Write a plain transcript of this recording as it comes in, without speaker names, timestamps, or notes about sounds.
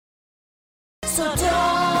So don't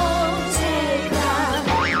take that.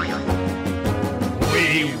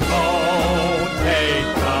 We won't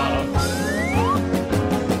take them.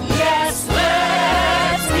 Yes,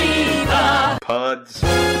 let's be the Pods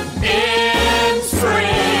in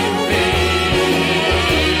Springfield.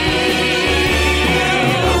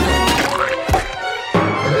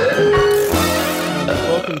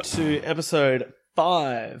 Welcome to episode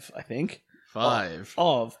 5, I think. 5.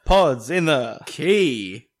 Of Pods in the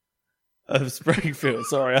Key of Springfield.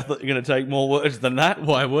 Sorry, I thought you were going to take more words than that.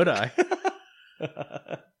 Why would I?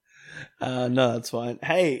 No, that's fine.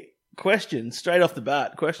 Hey, question straight off the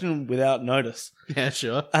bat. Question without notice. Yeah,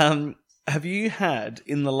 sure. Have you had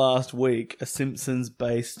in the last week a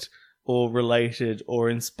Simpsons-based or related or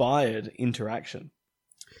inspired interaction?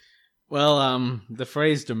 Well, the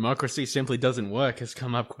phrase democracy simply doesn't work has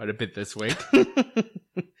come up quite a bit this week.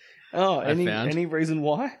 Oh, I found. any reason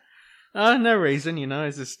why? No reason,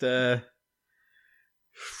 it's just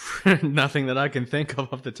nothing that I can think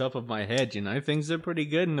of off the top of my head, Things are pretty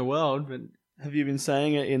good in the world, but Have you been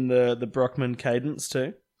saying it in the Brockman cadence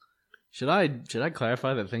too? should I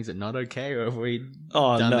clarify that things are not okay, or have we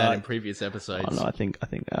Oh, done no. that in previous episodes? Oh, no, I think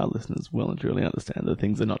our listeners well and truly understand that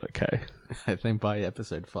things are not okay. I think by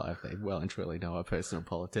episode 5 they well and truly know our personal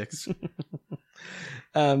politics.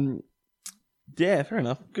 Yeah, fair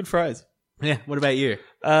enough. Good phrase. Yeah, what about you?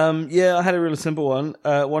 Yeah, I had a really simple one.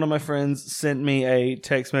 One of my friends sent me a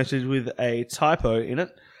text message with a typo in it,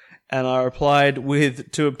 and I replied with,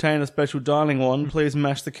 "To obtain a special dialing wand, please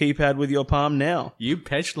mash the keypad with your palm now." You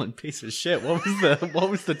petulant piece of shit. What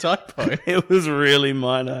was the typo? It was really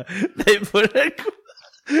minor. They put a...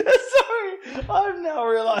 Sorry, I've now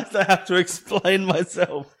realised I have to explain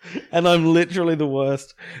myself, and I'm literally the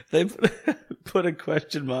worst. They put a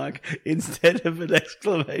question mark instead of an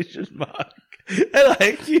exclamation mark, and I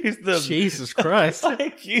accused them. Jesus Christ. I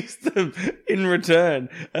accused them in return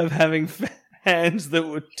of having hands that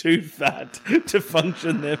were too fat to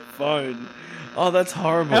function their phone. Oh, that's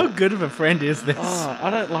horrible. How good of a friend is this? Oh,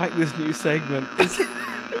 I don't like this new segment. Is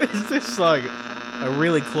this like a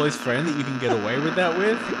really close friend that you can get away with that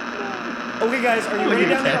with? Okay, guys, are you Look ready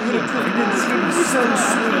at down there? I'm that. going to prove it. This is going to be so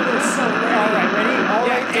sweet. All right, ready? All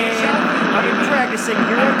right, and I've been practicing.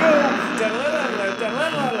 Here I go.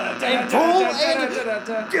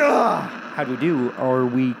 How do we do? Are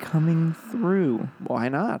we coming through? Why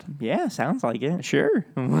not? Yeah, sounds like it. Sure.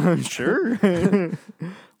 Sure.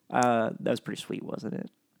 That was pretty sweet, wasn't it?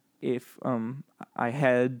 If I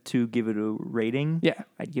had to give it a rating, Yeah.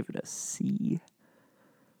 I'd give it a C.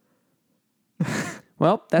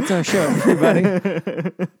 Well, that's our show, everybody.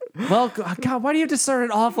 Well, God, why do you have to start it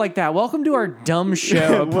off like that? Welcome to our dumb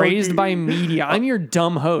show, praised by media. I'm your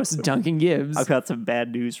dumb host, Duncan Gibbs. I've got some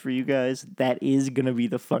bad news for you guys. That is gonna be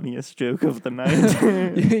the funniest joke of the night.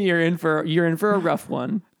 You're in for a rough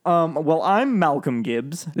one. Well, I'm Malcolm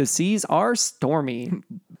Gibbs. The seas are stormy.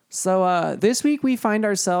 So this week we find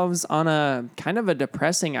ourselves on a kind of a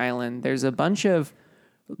depressing island. There's a bunch of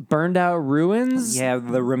burned out ruins. Yeah,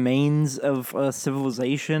 the remains of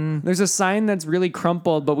civilization. There's a sign that's really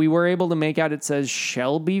crumpled, but we were able to make out it says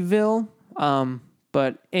Shelbyville.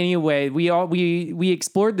 But anyway, we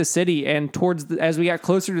explored the city, and as we got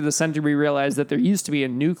closer to the center, we realized that there used to be a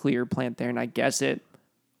nuclear plant there, and I guess it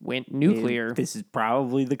went nuclear. This is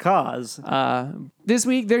probably the cause. This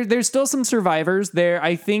week, there's still some survivors there.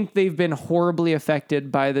 I think they've been horribly affected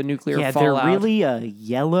by the nuclear fallout. They're really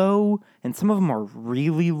yellow, and some of them are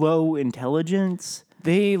really low intelligence.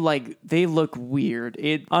 They look weird.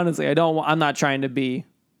 Honestly, I'm not trying to be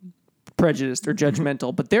prejudiced or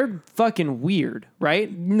judgmental, but they're fucking weird,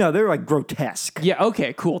 right? No, they're like grotesque. Yeah,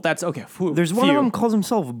 okay, cool. That's okay. There's one of them calls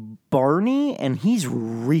himself Barney, and he's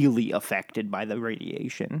really affected by the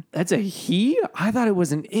radiation. That's a he? I thought it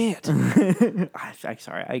was an it. I'm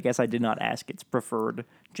sorry, I guess I did not ask its preferred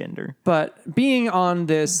gender. But being on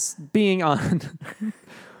this island,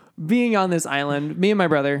 me and my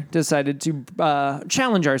brother decided to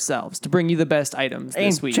challenge ourselves to bring you the best items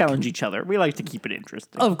this And week. challenge each other. We like to keep it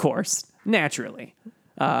interesting. Of course, naturally.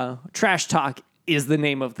 Trash Talk is the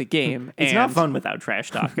name of the game. It's not fun without trash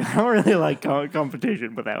talk. I don't really like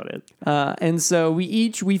competition without it. And so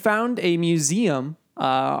we found a museum.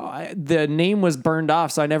 The name was burned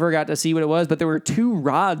off, so I never got to see what it was, but there were 2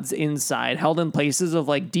 rods inside held in places of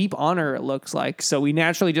like deep honor, it looks like. So we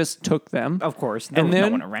naturally just took them. Of course. There and was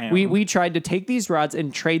then no one around. we tried to take these rods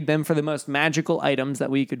and trade them for the most magical items that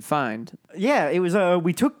we could find. Yeah, it was,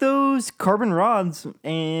 we took those carbon rods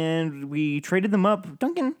and we traded them up.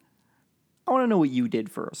 Duncan, I want to know what you did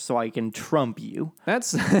first so I can trump you.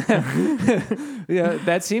 That's, yeah,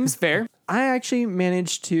 that seems fair. I actually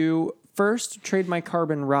managed to first trade my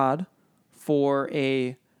carbon rod for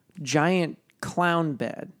a giant clown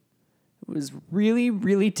bed. It was really,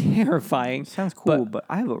 really terrifying. Sounds cool, but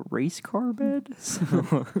I have a race car bed.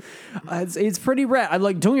 So. It's pretty rad. I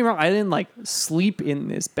don't get me wrong. I didn't sleep in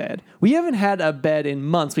this bed. We haven't had a bed in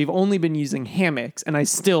months. We've only been using hammocks, and I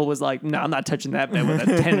still was like, no, I'm not touching that bed with a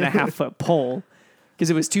 10.5-foot pole because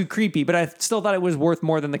it was too creepy. But I still thought it was worth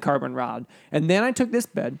more than the carbon rod. And then I took this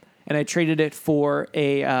bed and I traded it for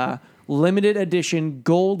a limited edition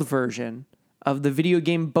gold version of the video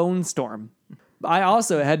game Bone Storm. I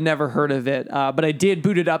also had never heard of it, but I did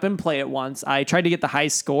boot it up and play it once. I tried to get the high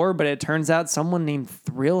score, but it turns out someone named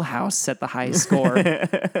Thrill House set the high score.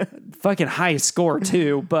 Fucking high score,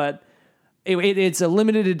 too, but it's a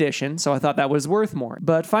limited edition, so I thought that was worth more.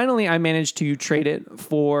 But finally, I managed to trade it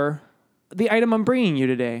for the item I'm bringing you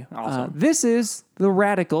today. Awesome. This is the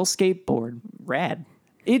Radical Skateboard. Rad.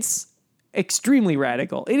 It's extremely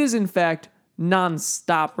radical. It is, in fact,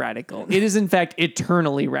 non-stop radical. It is, in fact,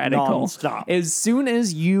 eternally radical. Non-stop. As soon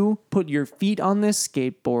as you put your feet on this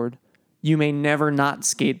skateboard, you may never not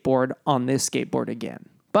skateboard on this skateboard again.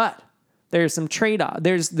 But there's some trade-off.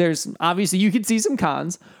 There's obviously you can see some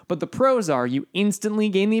cons, but the pros are you instantly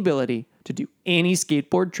gain the ability to do any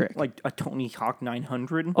skateboard trick. Like a Tony Hawk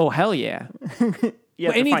 900. Oh, hell yeah. You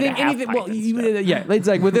have to find a half anything. pipe Well, and stuff. yeah, it's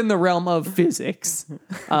like within the realm of physics.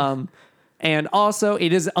 And also,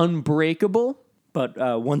 it is unbreakable. But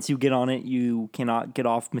once you get on it, you cannot get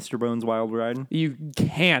off Mr. Bones' Wild Ride. You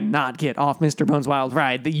cannot get off Mr. Bones' Wild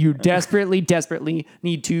Ride. That you desperately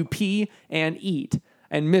need to pee and eat.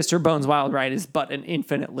 And Mr. Bones' Wild Ride is but an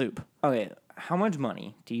infinite loop. Okay, how much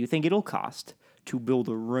money do you think it'll cost to build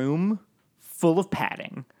a room full of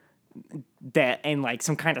padding and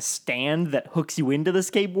some kind of stand that hooks you into the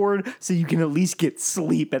skateboard so you can at least get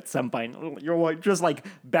sleep at some point? You're just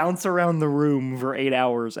bounce around the room for 8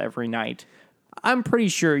 hours every night. I'm pretty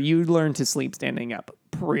sure you learn to sleep standing up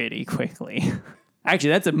pretty quickly.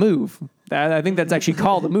 Actually, that's a move. I think that's actually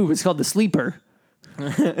called a move. It's called the sleeper.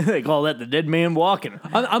 They call that the dead man walking.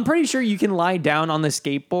 I'm pretty sure you can lie down on the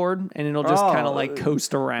skateboard and it'll just kind of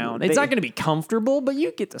coast around. It's not going to be comfortable, but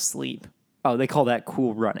you get to sleep. Oh, they call that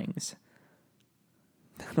cool runnings.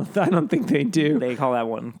 I don't think they do. They call that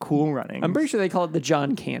one cool runnings. I'm pretty sure they call it the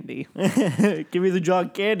John Candy. Give me the John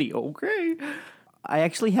Candy. Okay. I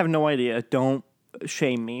actually have no idea. Don't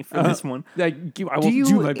shame me for this one. I will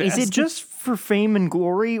do my best. Is it just for fame and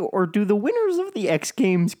glory, or do the winners of the X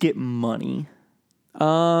Games get money?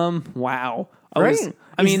 Wow. Right?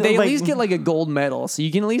 I mean, Is they it at least get a gold medal, so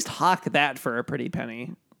you can at least hawk that for a pretty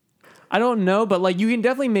penny. I don't know, but you can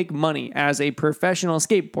definitely make money as a professional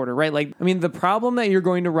skateboarder, right? The problem that you're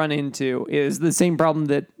going to run into is the same problem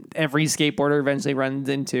that every skateboarder eventually runs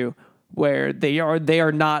into, where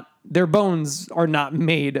their bones are not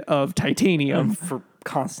made of titanium. For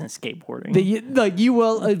constant skateboarding. You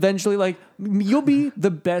will eventually, you'll be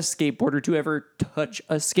the best skateboarder to ever touch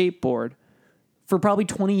a skateboard for probably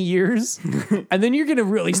 20 years. And then you're going to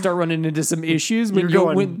really start running into some issues when you're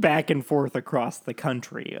going back and forth across the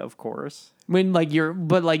country, of course. When you're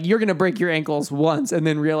going to break your ankles once and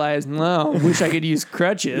then realize, no, wish I could use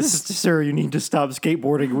crutches. Sir, you need to stop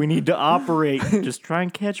skateboarding. We need to operate. Just try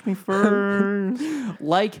and catch me first.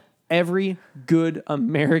 Like every good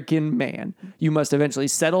American man, you must eventually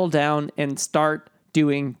settle down and start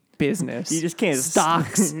doing business. You just can't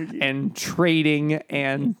stocks and trading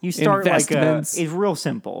and you start investments. It's real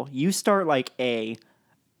simple. You start a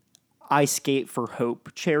I Skate for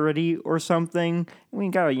Hope charity or something. We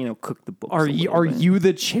gotta cook the books. Are you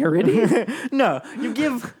the charity? No, you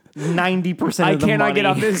give 90% of the money. I cannot get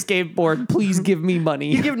off this skateboard. Please give me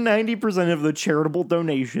money. You give 90% of the charitable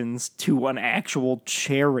donations to an actual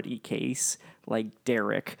charity case like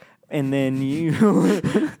Derek. And then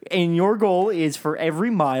and your goal is for every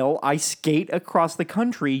mile I skate across the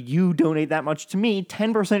country, you donate that much to me.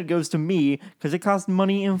 10% goes to me because it costs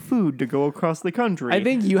money and food to go across the country. I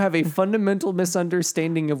think you have a fundamental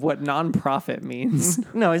misunderstanding of what nonprofit means.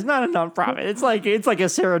 No, it's not a nonprofit. It's like a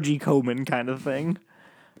Sarah G. Komen kind of thing.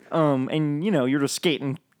 And you're just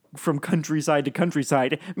skating from countryside to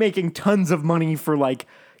countryside, making tons of money for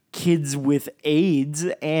kids with AIDS,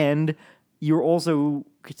 and you're also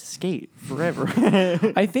get to skate forever.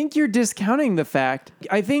 I think you're discounting the fact.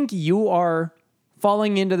 I think you are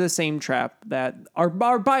falling into the same trap that our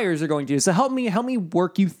buyers are going to. So help me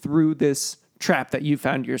work you through this trap that you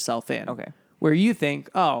found yourself in. Okay. Where you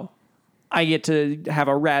think, oh, I get to have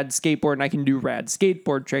a rad skateboard and I can do rad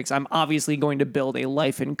skateboard tricks. I'm obviously going to build a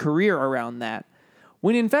life and career around that.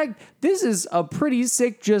 When in fact, this is a pretty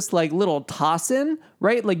sick, just little toss-in,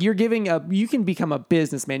 right? You can become a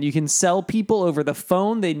businessman. You can sell people over the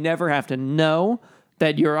phone. They never have to know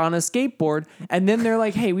that you're on a skateboard, and then they're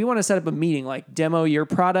like, hey, we want to set up a meeting, like demo your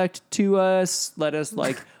product to us, let us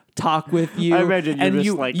like talk with you. I imagine you're and just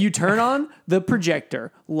you like- you turn on the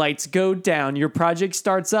projector, lights go down, your project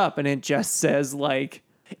starts up, and it just says like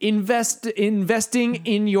investing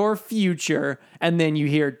in your future, and then you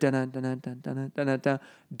hear dun dun dun dun dun dun dun.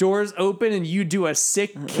 Doors open and you do a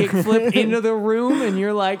sick kickflip into the room, and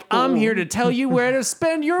you're like, I'm here to tell you where to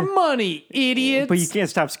spend your money, idiots. But you can't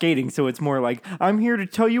stop skating, so it's more like, I'm here to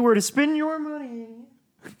tell you where to spend your money.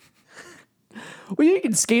 Well, you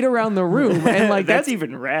can skate around the room, and like that's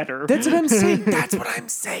even radder. That's what I'm saying. That's what I'm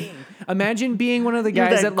saying. Imagine being one of the You're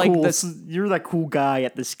guys that at like cool, this. You're that cool guy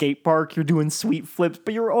at the skate park. You're doing sweet flips,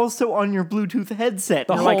 but you're also on your Bluetooth headset.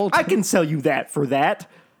 The You're whole like, I can sell you that for that.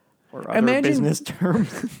 Or other Imagine- business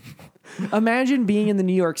terms. Imagine being in the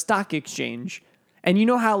New York Stock Exchange, and you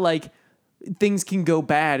know how like things can go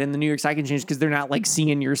bad in the New York Stock Exchange because they're not like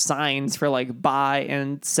seeing your signs for like buy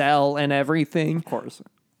and sell and everything. Of course.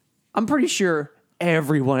 I'm pretty sure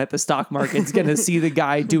everyone at the stock market's gonna see the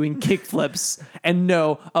guy doing kickflips and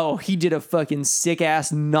know, oh, he did a fucking sick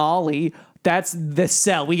ass nollie. That's the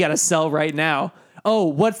sell. We gotta sell right now. Oh,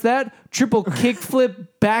 what's that? Triple kickflip,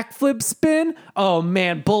 backflip spin? Oh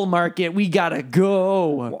man, bull market. We gotta go.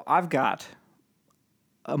 Well, I've got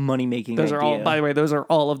a money-making Those idea. are all, by the way, those are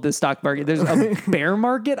all of the stock market. There's a bear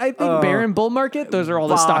market, I think. Bear and bull market. Those are all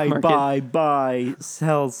the stock market. Buy,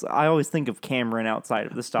 sells. I always think of Cameron outside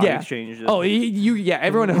of the stock exchange. Oh, yeah.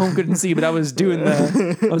 Everyone at home couldn't see, but I was doing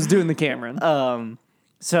the Cameron.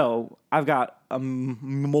 So I've got a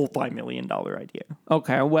multi-million-dollar idea.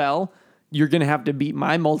 Okay, well, you're gonna have to beat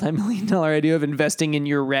my multi-million-dollar idea of investing in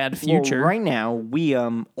your rad future. Well, right now, we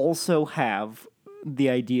also have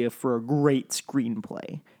the idea for a great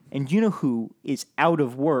screenplay. And you know who is out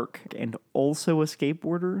of work and also a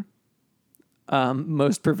skateboarder?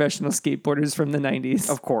 Most professional skateboarders from the 90s.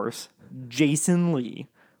 Of course, Jason Lee.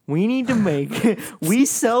 We need to we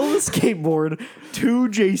sell the skateboard to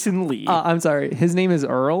Jason Lee. I'm sorry, his name is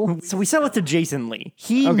Earl? So we sell it to Jason Lee.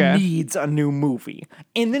 He Okay. needs a new movie.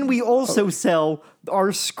 And then we also sell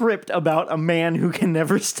our script about a man who can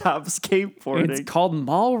never stop skateboarding. It's called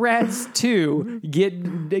Mallrats 2.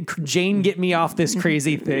 Jane, get me off this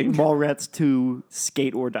crazy thing. Mallrats 2,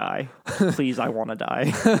 Skate or Die. Please, I want to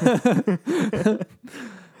die.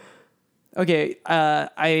 Okay,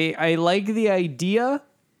 I like the idea.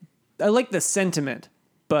 I like the sentiment,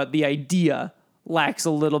 but the idea lacks a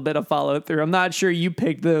little bit of follow through. I'm not sure you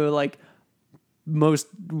picked the like most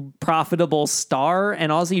profitable star,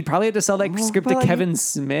 and also you'd probably have to sell that script to but Kevin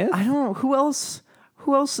Smith. I don't know who else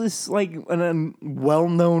is like a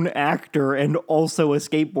well-known actor and also a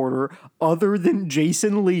skateboarder other than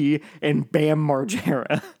Jason Lee and Bam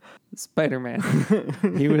Margera.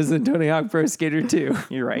 Spider-Man. He was in Tony Hawk Pro Skater 2.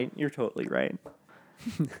 You're right. You're totally right.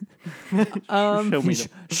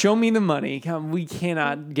 Show me the money. Come, we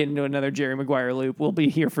cannot get into another Jerry Maguire loop. We'll be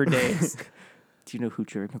here for days. Do you know who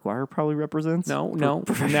Jerry Maguire probably represents? No.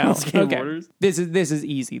 Professional Okay. skateboarders. This is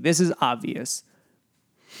easy. This is obvious.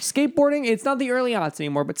 Skateboarding, it's not the early aughts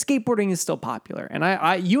anymore, but skateboarding is still popular.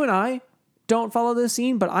 And you and I don't follow this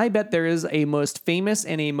scene, but I bet there is a most famous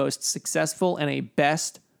and a most successful and a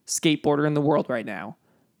best skateboarder in the world right now.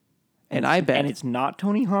 And I bet it's not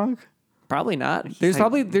Tony Hawk. probably not. There's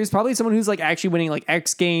probably someone who's like actually winning like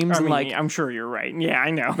X Games and like I'm sure you're right. Yeah, I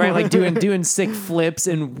know. right, like doing sick flips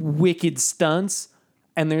and wicked stunts.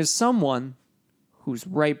 And there's someone who's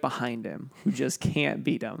right behind him who just can't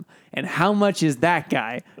beat him. And how much is that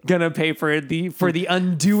guy gonna pay for the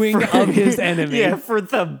undoing of his enemy? Yeah, for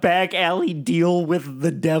the back alley deal with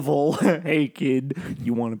the devil. Hey kid,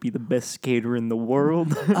 you want to be the best skater in the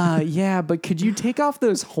world? Yeah, but could you take off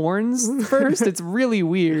those horns first? It's really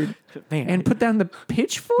weird. Man, And put down the we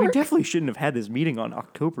pitchfork? definitely shouldn't have had this meeting on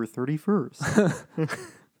October 31st.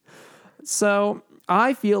 So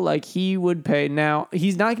I feel like he would pay. Now,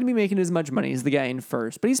 he's not going to be making as much money as the guy in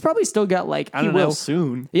first, but he's probably still got like, I don't know.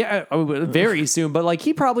 Soon. Yeah, very soon, but like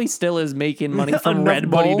he probably still is making money from Enough Red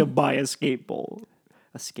money Bull. to buy a skate bowl.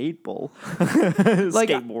 A skate bowl? Like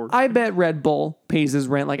Skateboard. I bet Red Bull pays his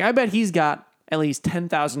rent. Like I bet he's got at least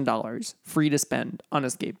 $10,000 free to spend on a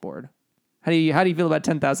skateboard. How do you feel about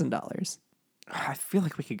 $10,000? I feel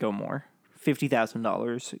like we could go more.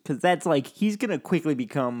 $50,000. Because that's like, he's going to quickly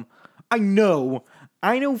become... I know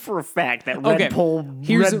for a fact that Okay,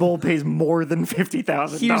 Red Bull pays more than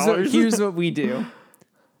 $50,000. Here's what we do.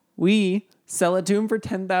 We sell it to him for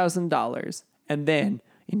 $10,000, and then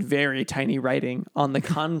in very tiny writing on the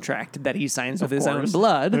contract that he signs with his own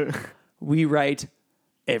blood, we write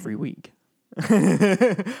every week.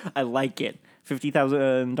 I like it.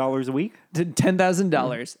 $50,000 a week?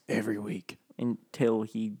 $10,000 every week. until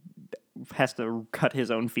he has to cut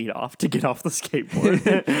his own feet off to get off the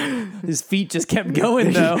skateboard. His feet just kept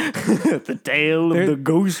going though. The tale of the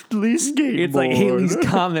ghostly skateboard. It's like Halley's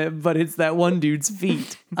Comet, but it's that one dude's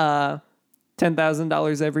feet.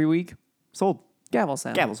 $10,000 every week. Sold. Gavel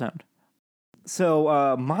sound. Gavel sound.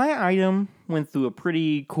 So my item went through a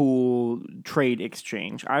pretty cool trade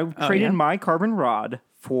exchange. I traded my carbon rod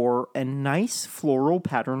for a nice floral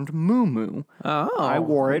patterned moo-moo. Oh. I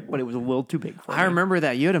wore it, but it was a little too big for me. I remember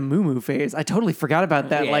that. You had a moo-moo phase. I totally forgot about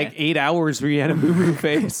that. Yeah. Like 8 hours where you had a moo-moo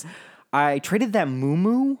phase. I traded that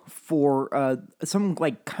moo-moo for some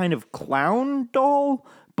like kind of clown doll,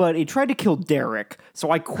 but it tried to kill Derek,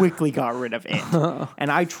 so I quickly got rid of it.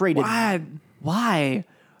 And I traded... Why?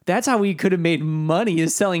 That's how we could have made money,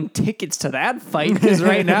 is selling tickets to that fight. Because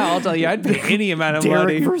right now, I'll tell you, I'd pay any amount of Derek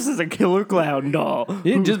money. versus a killer clown doll.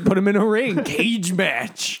 You just put him in a ring. Cage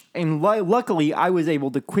match. And luckily, I was able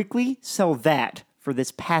to quickly sell that for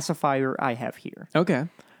this pacifier I have here. Okay.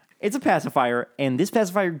 It's a pacifier, and this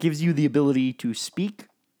pacifier gives you the ability to speak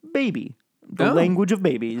baby. The Oh. language of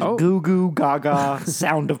babies. Oh. Goo goo gaga,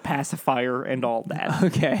 sound of pacifier, and all that.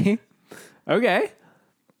 Okay. Okay.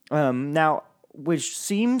 Now, which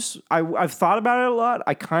seems... I've thought about it a lot.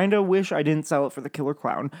 I kind of wish I didn't sell it for the killer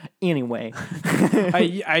clown. Anyway.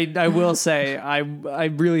 I will say, I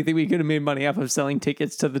really think we could have made money off of selling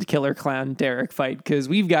tickets to the Killer Clown Derek fight, because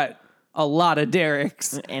we've got a lot of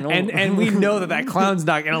Dereks, and we know that clown's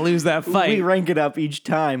not going to lose that fight. We rank it up each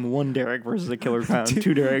time. 1 Derek versus a killer clown.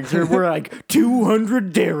 2 Dereks. Or we're like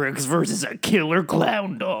 200 Dereks versus a killer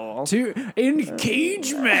clown doll. In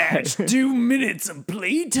cage match, 2 minutes of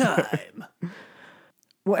playtime.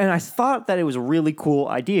 Well, and I thought that it was a really cool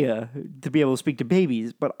idea to be able to speak to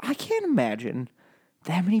babies, but I can't imagine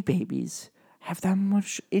that many babies have that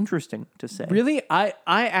much interesting to say. Really? I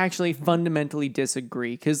actually fundamentally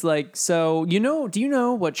disagree. Because, like, so, do you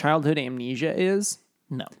know what childhood amnesia is?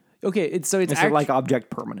 No. Okay, it's like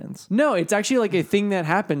object permanence. No, it's actually like a thing that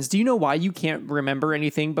happens. Do you know why you can't remember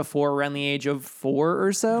anything before around the age of 4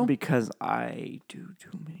 or so? Because I do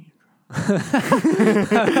too many.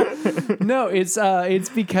 No, it's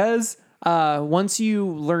because once you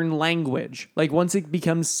learn language, like once it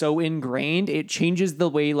becomes so ingrained, it changes the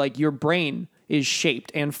way like your brain is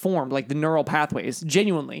shaped and formed, like the neural pathways,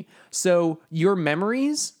 genuinely. So your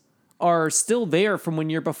memories are still there from when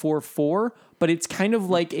you're before 4, but it's kind of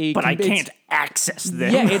like But I can't access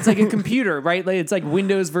them. Yeah, it's like a computer, right? Like it's like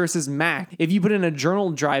Windows versus Mac. If you put in a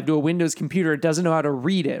journal drive to a Windows computer, it doesn't know how to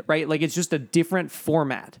read it, right? Like it's just a different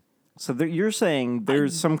format. So you're saying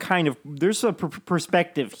there's some kind of there's a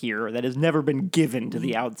perspective here that has never been given to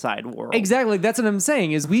the outside world. Exactly. That's what I'm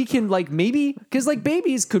saying is we can like maybe because like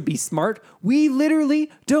babies could be smart. We literally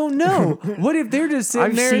don't know. What if they're just sitting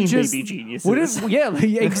I've there seen and just baby geniuses. What if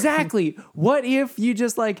exactly. What if you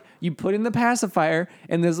just like you put in the pacifier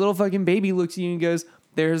and this little fucking baby looks at you and goes,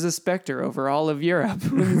 "There's a specter over all of Europe."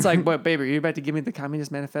 And it's like, "What, baby? Are you about to give me the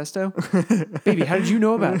Communist Manifesto?" Baby, how did you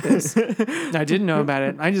know about this? I didn't know about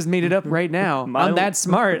it. I just made it up right now. I'm that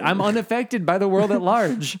smart. I'm unaffected by the world at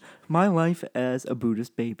large. My life as a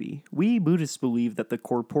Buddhist baby. We Buddhists believe that the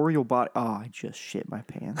corporeal body... Oh, I just shit my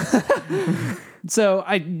pants. So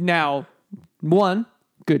now, 1,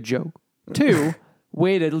 good joke. 2,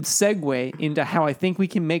 way to segue into how I think we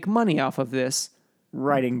can make money off of this.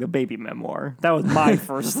 Writing the baby memoir. That was my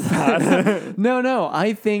first thought. No.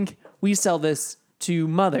 I think we sell this to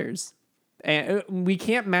mothers. And we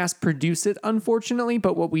can't mass produce it, unfortunately,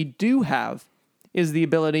 but what we do have is the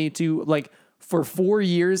ability to, like, for 4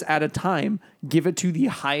 years at a time, give it to the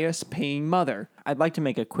highest paying mother. I'd like to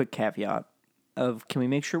make a quick caveat of, can we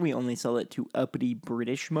make sure we only sell it to uppity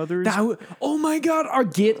British mothers? Oh my God,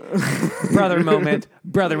 brother moment,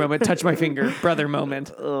 touch my finger, brother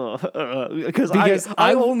moment. Because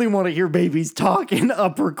I only want to hear babies talk in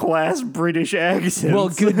upper class British accents. Well,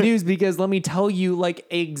 good news, because let me tell you like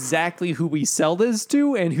exactly who we sell this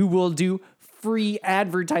to and who will do free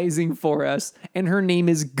advertising for us. And her name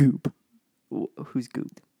is Goop. Who's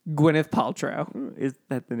Goop? Gwyneth Paltrow. Is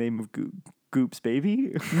that the name of Goop? Goop's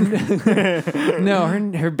baby? No,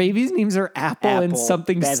 her baby's names are Apple and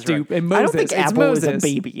something That's stupid. right. And Moses. I don't think It's Apple is Moses. a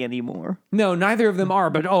baby anymore. No, neither of them are.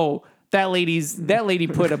 But that lady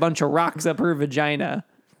put a bunch of rocks up her vagina,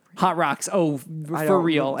 hot rocks. Oh, for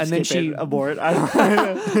real. And then she abort.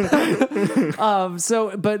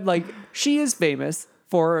 but like she is famous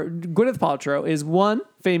for Gwyneth Paltrow is one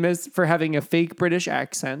famous for having a fake British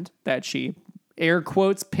accent that she air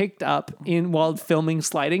quotes picked up while filming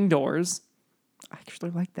Sliding Doors. I actually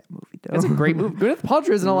like that movie, though. That's a great movie. Gwyneth Paltrow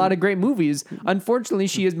is in a lot of great movies. Unfortunately,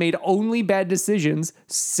 she has made only bad decisions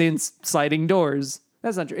since Sliding Doors.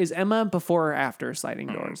 That's not true. Is Emma before or after Sliding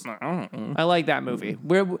Doors? I like that movie.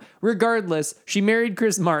 Regardless, she married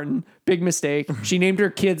Chris Martin. Big mistake. She named her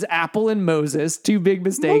kids Apple and Moses. 2 big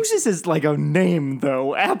mistakes. Moses is like a name,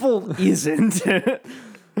 though. Apple isn't.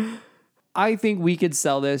 I think we could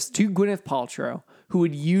sell this to Gwyneth Paltrow, who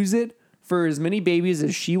would use it for as many babies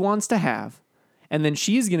as she wants to have. And then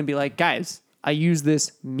she's going to be like, guys, I use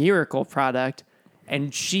this miracle product.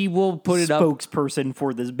 And she will put it up. Spokesperson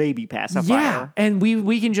for this baby pacifier. Yeah, and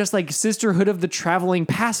we can just like Sisterhood of the Traveling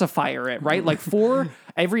Pacifier it, right? Like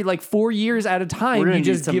every 4 years at a time, you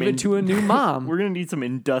just give it to a new mom. We're gonna need some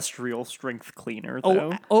industrial strength cleaner,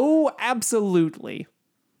 though. Oh, absolutely.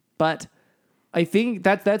 But I think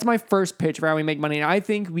that's my first pitch for how we make money. And I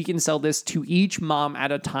think we can sell this to each mom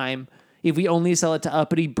at a time. If we only sell it to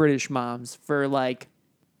uppity British moms for like,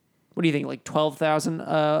 what do you think? Like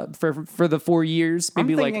 12,000 for the 4 years,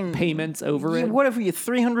 maybe like payments over it. What if we get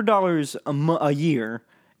 $300 a year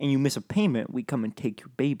and you miss a payment? We come and take your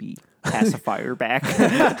baby pacifier back.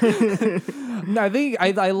 No, I think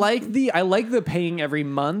I like the paying every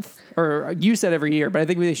month, or you said every year, but I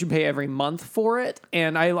think they should pay every month for it.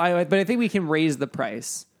 And but I think we can raise the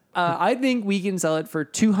price. I think we can sell it for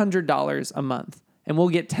 $200 a month. And we'll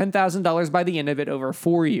get $10,000 by the end of it over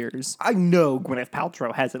 4 years. I know Gwyneth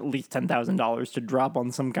Paltrow has at least $10,000 to drop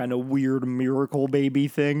on some kind of weird miracle baby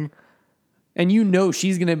thing. And you know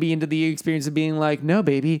she's going to be into the experience of being like, no,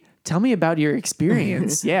 baby, tell me about your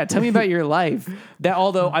experience. Yeah, tell me about your life. That,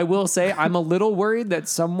 although I will say I'm a little worried that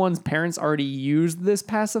someone's parents already used this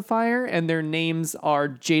pacifier and their names are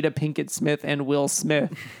Jada Pinkett Smith and Will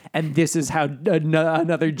Smith. And this is how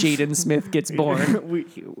another Jaden Smith gets born.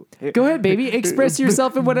 Go ahead, baby. Express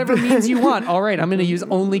yourself in whatever means you want. All right, I'm going to use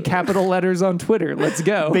only capital letters on Twitter. Let's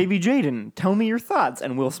go. Baby Jaden, tell me your thoughts.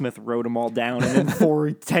 And Will Smith wrote them all down. And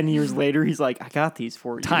then 10 years later, he's like, I got these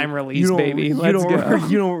for you. Time release, baby. Let's go.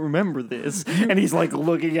 You don't remember this. And he's like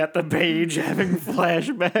looking at the page, having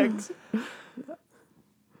flashbacks.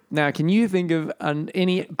 Now, can you think of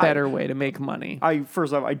any better way to make money?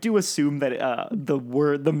 First off, I do assume that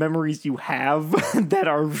the memories you have that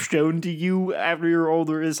are shown to you after you're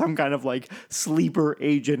older is some kind of like sleeper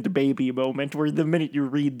agent baby moment where the minute you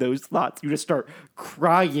read those thoughts, you just start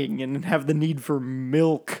crying and have the need for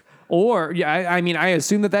milk. Or, yeah, I mean, I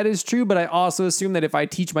assume that is true, but I also assume that if I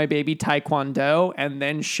teach my baby Taekwondo and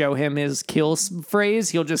then show him his kill phrase,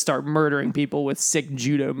 he'll just start murdering people with sick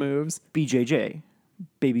judo moves. BJJ.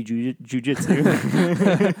 Baby jujitsu.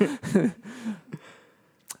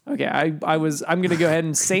 Okay, I'm going to go ahead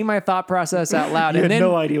and say my thought process out loud. You and had then,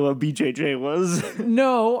 no idea what BJJ was.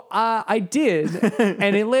 No, I did.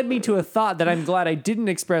 And it led me to a thought that I'm glad I didn't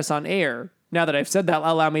express on air. Now that I've said that,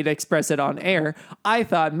 allow me to express it on air. I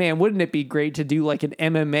thought, man, wouldn't it be great to do like an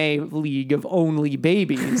MMA league of only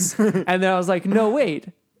babies? And then I was like, no, wait.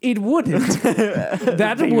 It wouldn't.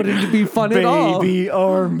 That wouldn't be fun at all. Baby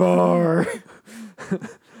armbar.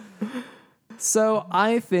 So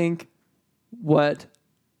I think okay.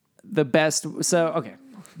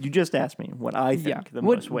 You just asked me what I think the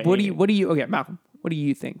most way. Okay, Malcolm, what do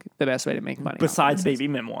you think the best way to make money? Besides baby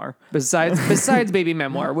memoir. Besides baby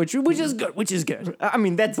memoir, which is good. I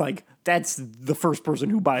mean, that's the first person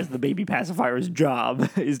who buys the baby pacifier's job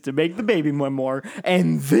is to make the baby memoir,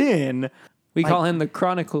 and then we call him the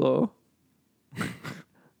chronicler.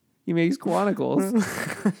 He makes chronicles.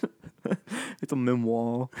 It's a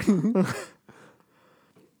memoir.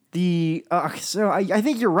 So I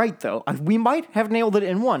think you're right, though. We might have nailed it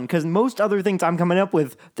in one, because most other things I'm coming up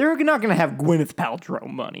with, they're not going to have Gwyneth Paltrow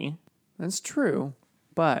money. That's true,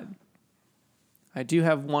 but I do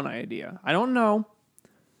have one idea. I don't know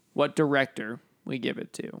what director we give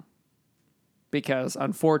it to, because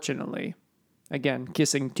unfortunately, again,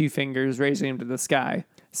 kissing 2 fingers, raising him to the sky,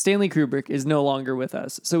 Stanley Kubrick is no longer with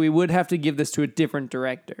us, so we would have to give this to a different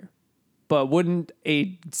director. But wouldn't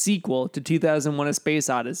a sequel to 2001: A Space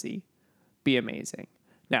Odyssey be amazing?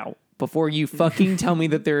 Now, before you fucking tell me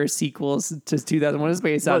that there are sequels to 2001: A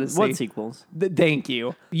Space Odyssey. What sequels? Thank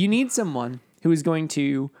you. You need someone who is going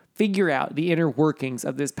to figure out the inner workings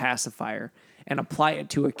of this pacifier and apply it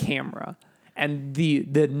to a camera. And the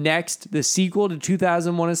sequel to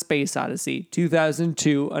 2001: A Space Odyssey,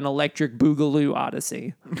 2002, An Electric Boogaloo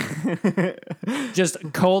Odyssey. Just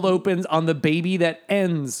cold opens on the baby that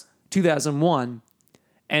ends 2001,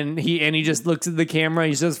 and he just looks at the camera.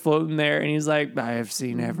 He's just floating there, and he's like, "I have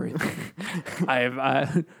seen everything.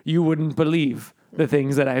 You wouldn't believe the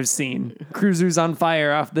things that I've seen. Cruisers on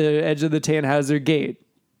fire off the edge of the Tannhauser Gate.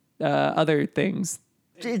 Other things."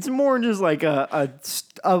 It's more just like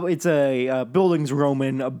it's a Bildungsroman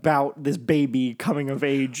Roman about this baby coming of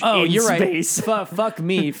age Oh, in you're space. right. Fuck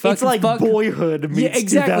me. Fuck, It's like fuck, Boyhood meets yeah,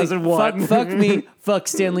 exactly. 2001. Fuck me. Fuck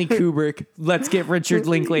Stanley Kubrick. Let's get Richard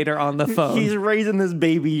Linklater on the phone. He's raising this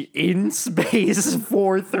baby in space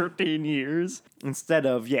for 13 years. Instead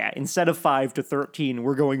of 5 to 13,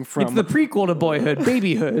 we're going from... It's the prequel to Boyhood,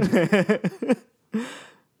 Babyhood.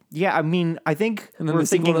 Yeah, I mean, I think And then we're the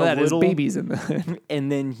sequel thinking to a that is little... Babies in the Hood.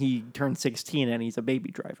 And then he turns 16 and he's a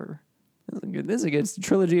baby driver. This is a good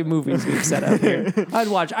trilogy of movies we've set up here.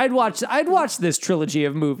 I'd watch this trilogy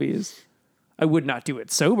of movies. I would not do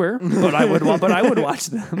it sober, but I would watch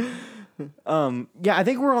them. Yeah, I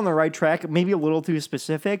think we're on the right track. Maybe a little too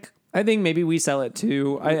specific. I think maybe we sell it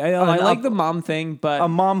too. I like the mom thing, but A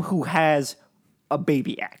mom who has a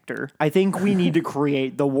baby actor. I think we need to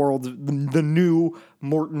create the new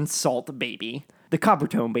Morton Salt baby, the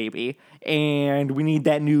Coppertone baby, and we need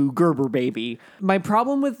that new Gerber baby. my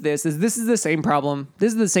problem with this is the same problem.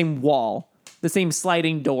 This is the same wall, the same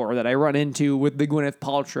sliding door that I run into with the Gwyneth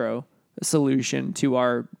Paltrow solution to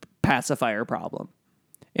our pacifier problem.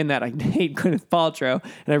 In that I hate Gwyneth Paltrow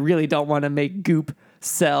and I really don't want to make Goop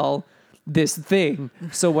sell this thing.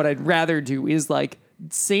 So what I'd rather do is like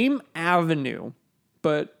same avenue,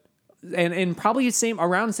 but and probably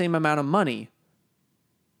around the same amount of money,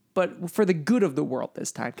 but for the good of the world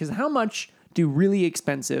this time. Because how much do really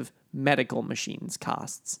expensive medical machines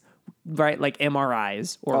costs? Right, like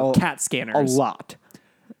MRIs or CAT scanners. A lot.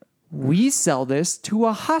 We sell this to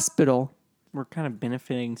a hospital. We're kind of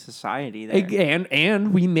benefiting society there.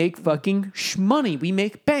 And we make fucking money. We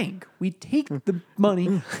make bank. We take the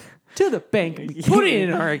money to the bank. We put it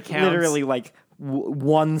in our accounts. Literally, like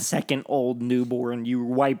 1 second old newborn. You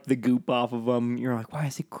wipe the goop off of them. You're like, why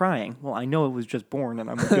is he crying? Well, I know it was just born, and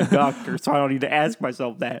I'm a good doctor, so I don't need to ask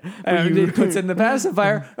myself that. And it puts in the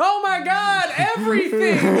pacifier. Oh my God!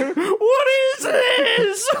 Everything. What is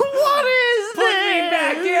this? What is Put me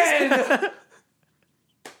back in.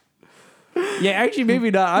 Yeah, actually, maybe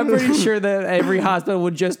not. I'm pretty sure that every hospital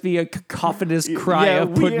would just be a cacophonous cry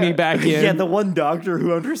of "put me back in." Yeah, the one doctor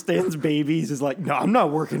who understands babies is like, no, I'm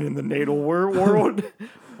not working in the natal world.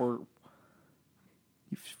 Or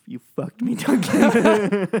you fucked me,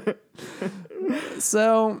 Duncan.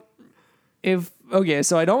 So I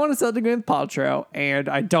don't want to sell to Gwyneth Paltrow, and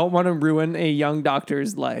I don't want to ruin a young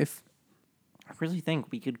doctor's life. I really think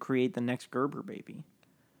we could create the next Gerber baby.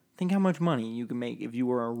 Think how much money you can make if you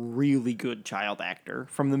were a really good child actor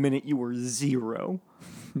from the minute you were 0.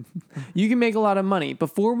 You can make a lot of money.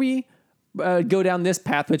 Before we go down this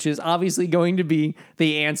path, which is obviously going to be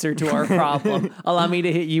the answer to our problem, allow me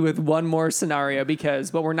to hit you with one more scenario,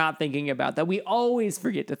 because what we're not thinking about, that we always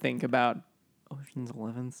forget to think about, Ocean's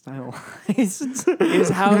 11 style. is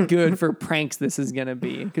how good for pranks this is going to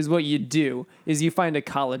be. Because what you do is you find a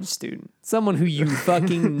college student, someone who you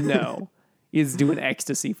fucking know is doing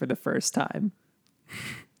ecstasy for the first time.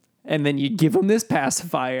 And then you give them this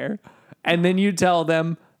pacifier, and then you tell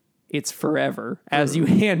them it's forever as you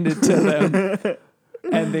hand it to them.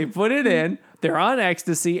 And they put it in, they're on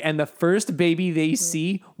ecstasy, and the first baby they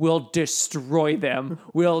see will destroy them,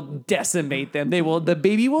 will decimate them. The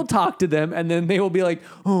baby will talk to them, and then they will be like,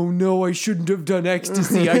 "Oh no, I shouldn't have done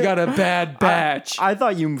ecstasy. I got a bad batch." I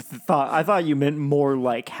thought you meant more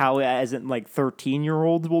like how, as in like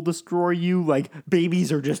 13-year-olds will destroy you. Like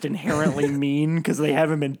babies are just inherently mean because they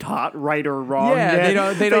haven't been taught right or wrong. Yeah,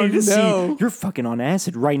 yet. they don't just know. See, you're fucking on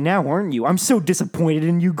acid right now, aren't you? I'm so disappointed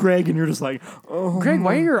in you, Greg. And you're just like, oh, Greg,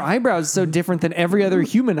 why are your eyebrows so different than every other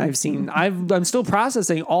human I've seen? I'm still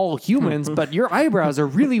processing all humans, but your eyebrows are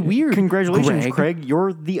really weird. Congratulations, Greg. Craig.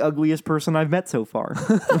 You're the ugliest person I've met so far.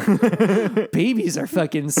 Babies are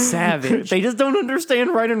fucking savage. They just don't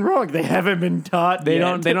understand right and wrong. They haven't been taught. They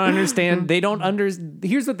yet. don't understand.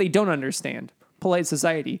 Here's what they don't understand. Polite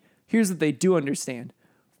society. Here's what they do understand.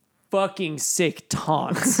 Fucking sick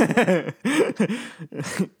taunts.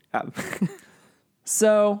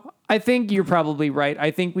 So I think you're probably right.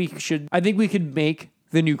 I think we could make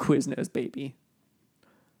the new Quiznos baby.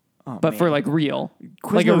 Oh, But man. for like real.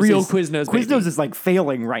 Quiznos like a real is- Quiznos baby. Quiznos is like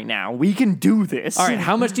failing right now. We can do this. All right,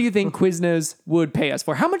 how much do you think Quiznos would pay us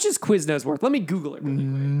for? How much is Quiznos worth? Let me Google it.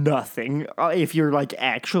 Nothing. If you're like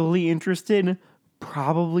actually interested,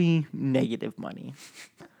 probably negative money.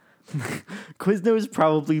 Quiznos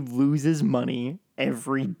probably loses money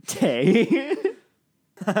every day.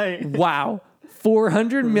 Wow.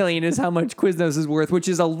 $400 million is how much Quiznos is worth, which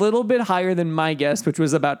is a little bit higher than my guess, which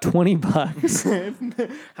was about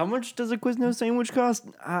 $20. How much does a Quiznos sandwich cost?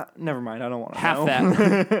 Never mind. I don't want to Half know.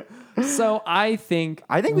 that. So I think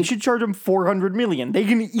we should charge them $400 million. They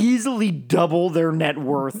can easily double their net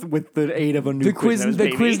worth with the aid of a new Quiznos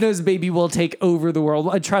baby. The Quiznos baby will take over the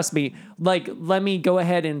world. Trust me. Like, let me go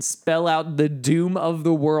ahead and spell out the doom of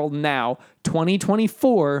the world now.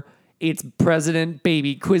 2024. It's President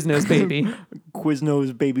Baby, Quiznos Baby.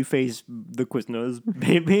 Quiznos baby face, the Quiznos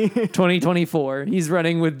baby. 2024. He's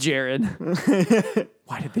running with Jared.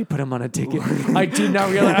 Why did they put him on a ticket? I did not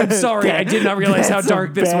realize. I'm sorry. I did not realize how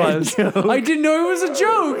dark this was. Joke. I didn't know it was a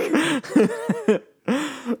joke.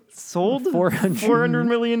 Sold $400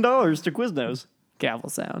 million to Quiznos. Gavel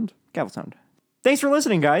sound. Gavel sound. Thanks for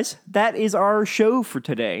listening, guys. That is our show for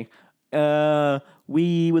today.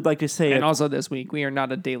 We would like to say... And also this week, we are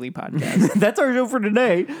not a daily podcast. That's our show for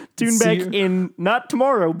today. Tune See back you. in, not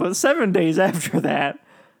tomorrow, but 7 days after that.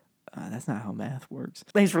 That's not how math works.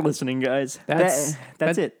 Thanks for listening, guys. That's it.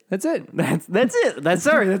 That's it. That's it. That's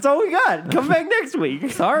all we got. Come back next week.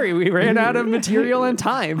 Sorry, we ran out of material and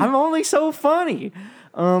time. I'm only so funny.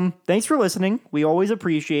 Thanks for listening. We always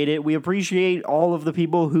appreciate it. We appreciate all of the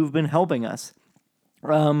people who've been helping us.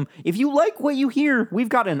 If you like what you hear, we've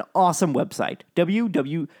got an awesome website. You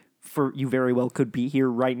very well could be here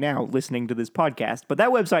right now listening to this podcast, but that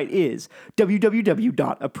website is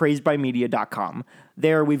www.appraisedbymedia.com.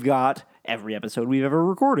 There we've got every episode we've ever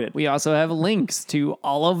recorded. We also have links to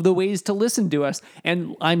all of the ways to listen to us.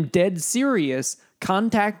 And I'm dead serious.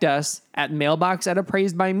 Contact us at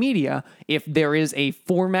mailbox@appraisedbymedia if there is a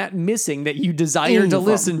format missing that you desire to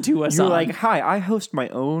listen to us You're on. like, hi, I host my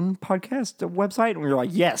own podcast website. And we're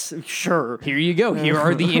like, yes, sure. Here you go. Here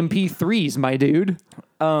are the MP3s, my dude.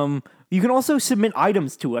 You can also submit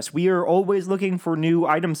items to us. We are always looking for new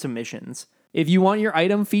item submissions. If you want your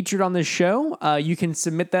item featured on the show, you can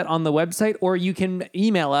submit that on the website, or you can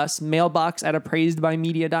email us,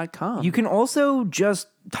 mailbox@appraisedbymedia.com. You can also just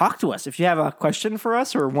talk to us. If you have a question for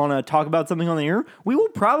us or want to talk about something on the air, we will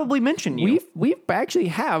probably mention you. We actually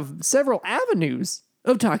have several avenues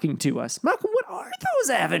of talking to us. Malcolm, what are those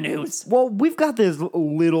avenues? Well, we've got this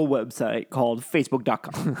little website called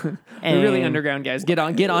facebook.com. We're really underground, guys. Get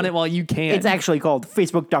on it while you can. It's actually called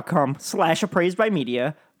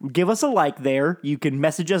facebook.com/appraisedbymedia. Give us a like there. You can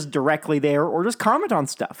message us directly there or just comment on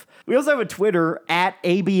stuff. We also have a Twitter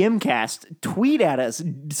 @ABMcast. Tweet at us.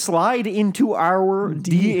 Slide into our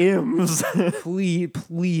DMs.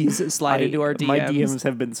 Please slide into our DMs. My DMs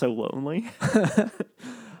have been so lonely.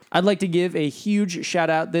 I'd like to give a huge shout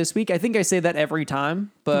out this week. I think I say that every time,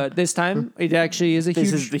 but this time it actually is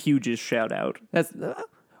This is the hugest shout out.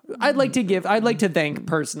 I'd like to thank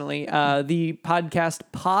personally the podcast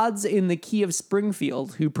Pods in the Key of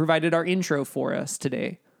Springfield, who provided our intro for us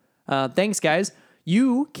today. Thanks, guys.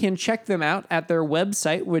 You can check them out at their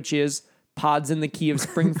website, which is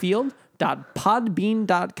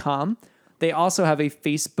podsinthekeyofspringfield.podbean.com. They also have a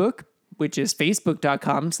Facebook, which is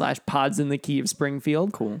facebook.com/Pods in the Key of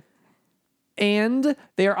Springfield. Cool. And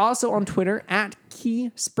they are also on Twitter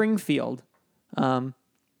 @Key Springfield.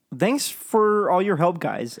 Thanks for all your help,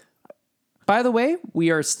 guys. By the way,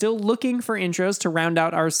 we are still looking for intros to round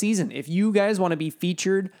out our season. If you guys want to be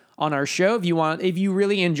featured on our show, if you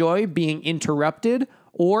really enjoy being interrupted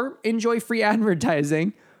or enjoy free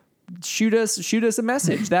advertising, shoot us a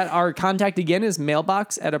message. That our contact again is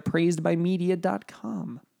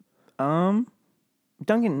mailbox@appraisedbymedia.com.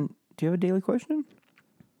 Duncan, do you have a daily question?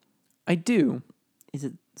 I do. Is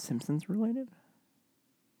it Simpsons related?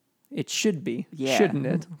 It should be, Yeah, shouldn't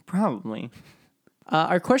it? Probably.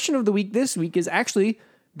 Our question of the week this week is actually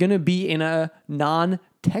going to be in a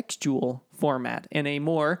non-textual format, in a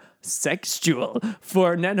more sexual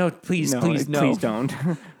format. No, please no. Please don't.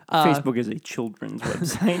 Facebook is a children's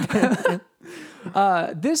website.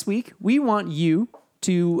 This week, we want you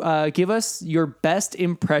to give us your best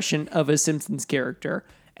impression of a Simpsons character.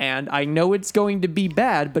 And I know it's going to be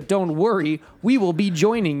bad, but don't worry, we will be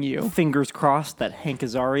joining you. Fingers crossed that Hank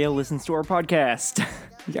Azaria listens to our podcast.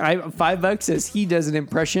 $5 says he does an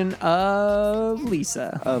impression of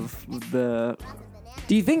Lisa.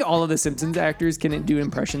 Do you think all of the Simpsons actors can do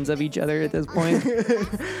impressions of each other at this point? Do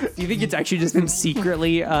you think it's actually just been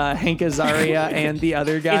secretly Hank Azaria and the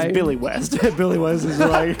other guy? It's Billy West. Billy West is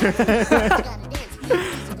like...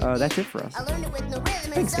 that's it for us.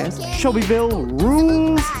 Thanks, guys. Shelbyville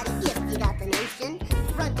rules. If you got the notion,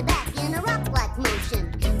 front to back in a rock-like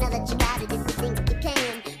motion. Now that you got it, if you think you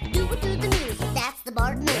can, do it to the music, that's the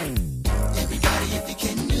Bartman. Everybody, if you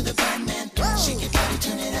can do the Bartman, shake your body,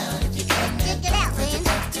 turn it out if you can. Check it out, man.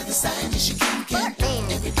 To the side, yes you can.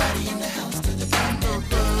 Bartman. Everybody in the house to the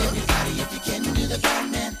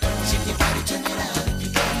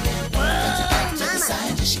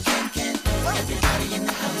Everybody in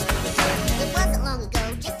the house,